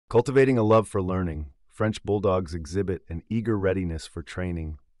Cultivating a love for learning, French Bulldogs exhibit an eager readiness for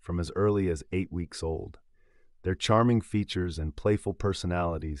training from as early as 8 weeks old. Their charming features and playful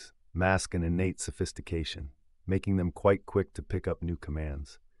personalities mask an innate sophistication, making them quite quick to pick up new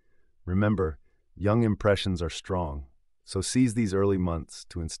commands. Remember, young impressions are strong, so seize these early months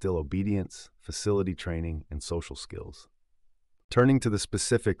to instill obedience, facility training, and social skills. Turning to the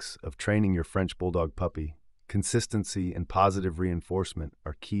specifics of training your French Bulldog puppy, consistency and positive reinforcement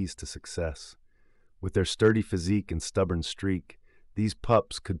are keys to success. With their sturdy physique and stubborn streak, these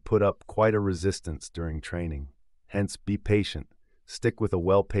pups could put up quite a resistance during training. Hence, be patient, stick with a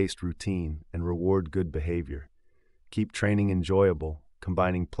well-paced routine, and reward good behavior. Keep training enjoyable,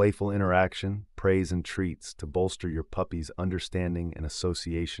 combining playful interaction, praise, and treats to bolster your puppy's understanding and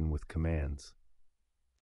association with commands.